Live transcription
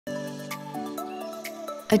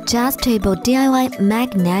Adjustable DIY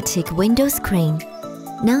magnetic window screen.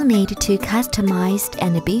 No need to customize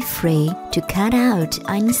and be free to cut out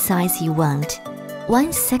any size you want.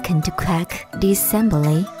 1 second to quick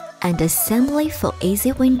disassembly and assembly for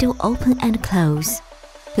easy window open and close.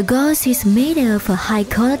 The gauze is made of a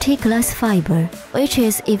high-quality glass fiber, which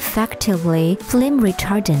is effectively flame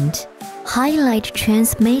retardant, high light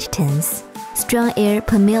transmittance, strong air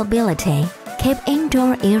permeability, keep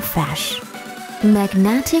indoor air fresh.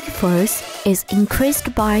 Magnetic force is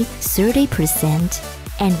increased by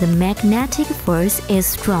 30% and the magnetic force is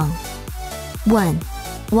strong. 1.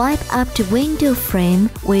 Wipe up the window frame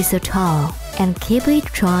with a towel and keep it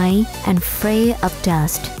dry and free of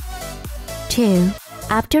dust. 2.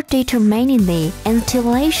 After determining the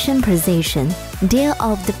installation position, peel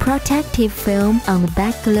off the protective film on the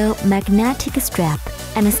back glow magnetic strap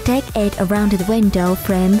and stick it around the window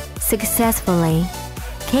frame successfully.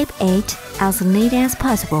 Keep it as neat as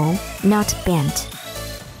possible, not bent.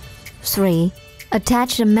 3.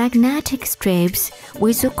 Attach the magnetic strips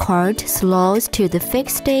with a cord close to the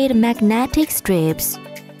fixed magnetic strips.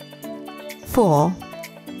 4.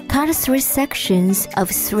 Cut 3 sections of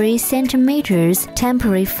 3 cm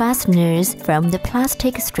temporary fasteners from the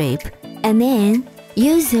plastic strip, and then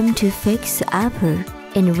use them to fix the upper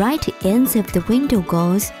and right ends of the window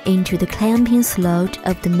gauze into the clamping slot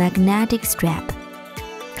of the magnetic strap.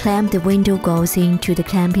 Clamp the window gauze into the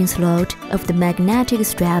clamping slot of the magnetic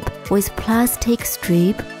strap with plastic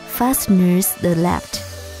strip fasteners the left,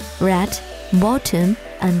 right, bottom,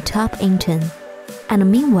 and top end.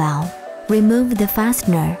 And meanwhile, remove the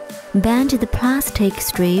fastener. Bend the plastic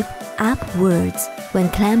strip upwards when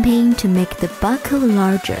clamping to make the buckle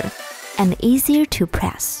larger and easier to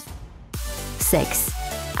press. 6.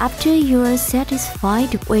 After you are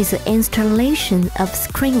satisfied with the installation of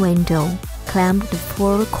screen window, clamp the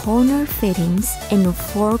 4 corner fittings in the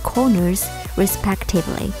 4 corners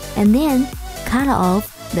respectively, and then cut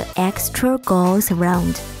off the extra gauze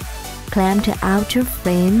around. Clamp the outer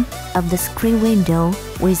frame of the screen window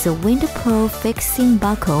with a windproof fixing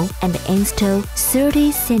buckle and install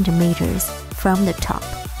 30 cm from the top.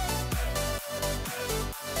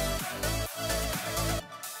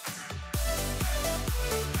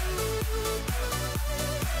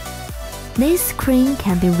 This screen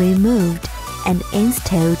can be removed and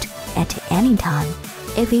installed at any time.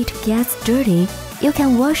 If it gets dirty, you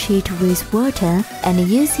can wash it with water and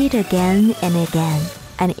use it again and again,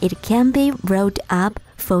 and it can be rolled up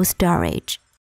for storage.